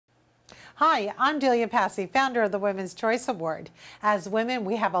Hi, I'm Delia Passy, founder of the Women's Choice Award. As women,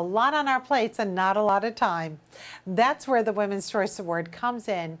 we have a lot on our plates and not a lot of time. That's where the Women's Choice Award comes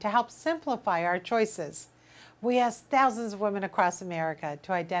in to help simplify our choices. We asked thousands of women across America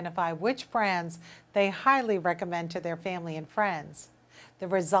to identify which brands they highly recommend to their family and friends. The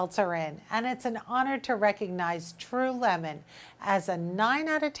results are in, and it's an honor to recognize True Lemon as a 9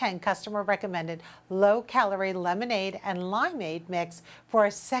 out of 10 customer recommended low-calorie lemonade and limeade mix for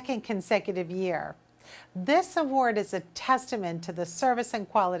a second consecutive year. This award is a testament to the service and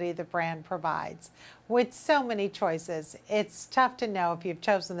quality the brand provides. With so many choices, it's tough to know if you've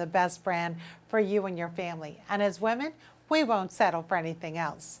chosen the best brand for you and your family. And as women, we won't settle for anything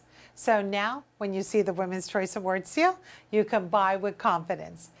else. So now, when you see the Women's Choice Award seal, you can buy with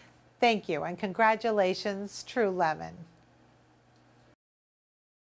confidence. Thank you, and congratulations, True Lemon.